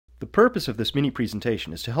The purpose of this mini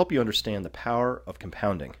presentation is to help you understand the power of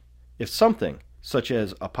compounding. If something, such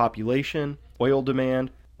as a population, oil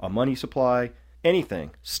demand, a money supply,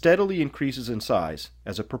 anything, steadily increases in size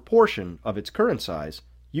as a proportion of its current size,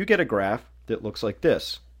 you get a graph that looks like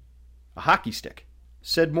this, a hockey stick.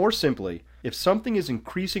 Said more simply, if something is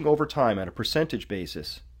increasing over time on a percentage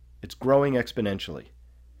basis, it's growing exponentially.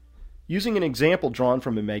 Using an example drawn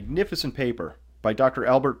from a magnificent paper by Dr.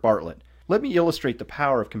 Bartlett, let me illustrate the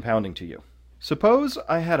power of compounding to you. Suppose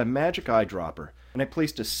I had a magic eyedropper and I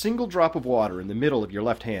placed a single drop of water in the middle of your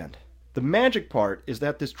left hand. The magic part is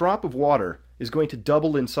that this drop of water is going to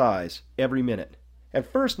double in size every minute. At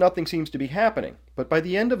first nothing seems to be happening, but by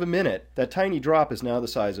the end of a minute that tiny drop is now the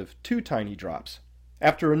size of 2 tiny drops.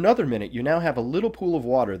 After another minute you now have a little pool of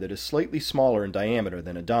water that is slightly smaller in diameter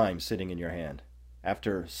than a dime sitting in your hand.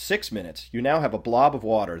 After 6 minutes you now have a blob of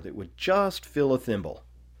water that would just fill a thimble.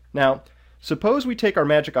 Now, suppose we take our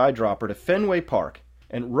magic eyedropper to Fenway Park,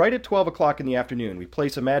 and right at 12 o'clock in the afternoon we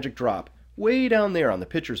place a magic drop way down there on the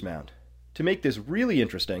pitcher's mound. To make this really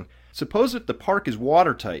interesting, suppose that the park is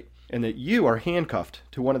watertight and that you are handcuffed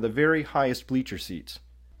to one of the very highest bleacher seats.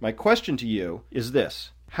 My question to you is this: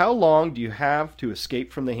 how long do you have to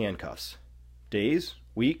escape from the handcuffs? Days?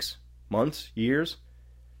 Weeks? Months? Years?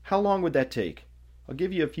 How long would that take? I'll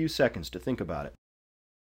give you a few seconds to think about it.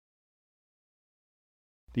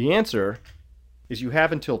 The answer is you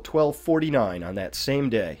have until 12:49 on that same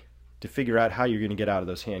day to figure out how you're going to get out of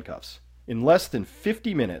those handcuffs. In less than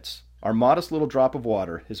 50 minutes, our modest little drop of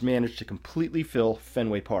water has managed to completely fill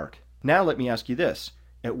Fenway Park. Now let me ask you this: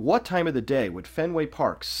 at what time of the day would Fenway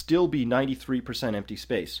Park still be 93% empty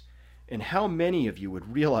space? And how many of you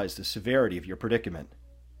would realize the severity of your predicament?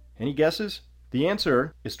 Any guesses? The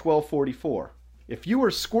answer is 12:44. If you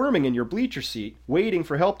were squirming in your bleacher seat, waiting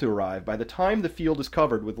for help to arrive, by the time the field is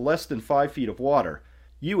covered with less than 5 feet of water,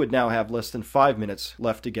 you would now have less than 5 minutes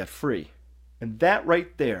left to get free. And that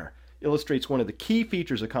right there illustrates one of the key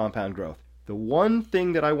features of compound growth. The one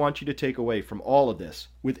thing that I want you to take away from all of this: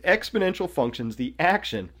 with exponential functions, the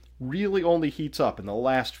action really only heats up in the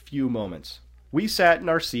last few moments. We sat in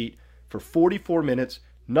our seat for 44 minutes,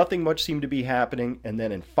 nothing much seemed to be happening, and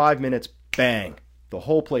then in 5 minutes, bang, the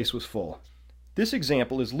whole place was full. This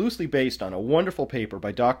example is loosely based on a wonderful paper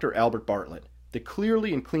by Dr. Bartlett that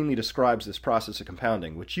clearly and cleanly describes this process of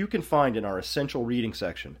compounding, which you can find in our essential reading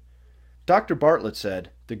section. Dr. Bartlett said,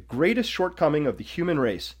 "The greatest shortcoming of the human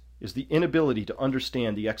race is the inability to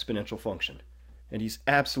understand the exponential function." And he's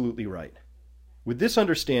absolutely right. With this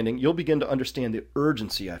understanding, you'll begin to understand the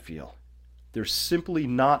urgency I feel. There's simply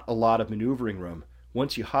not a lot of maneuvering room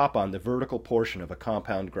once you hop on the vertical portion of a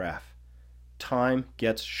compound graph. Time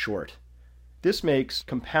gets short. This makes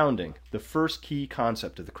compounding the first key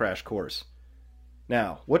concept of the crash course.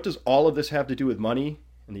 Now, what does all of this have to do with money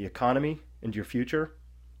and the economy and your future?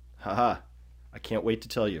 Haha, I can't wait to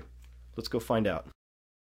tell you. Let's go find out.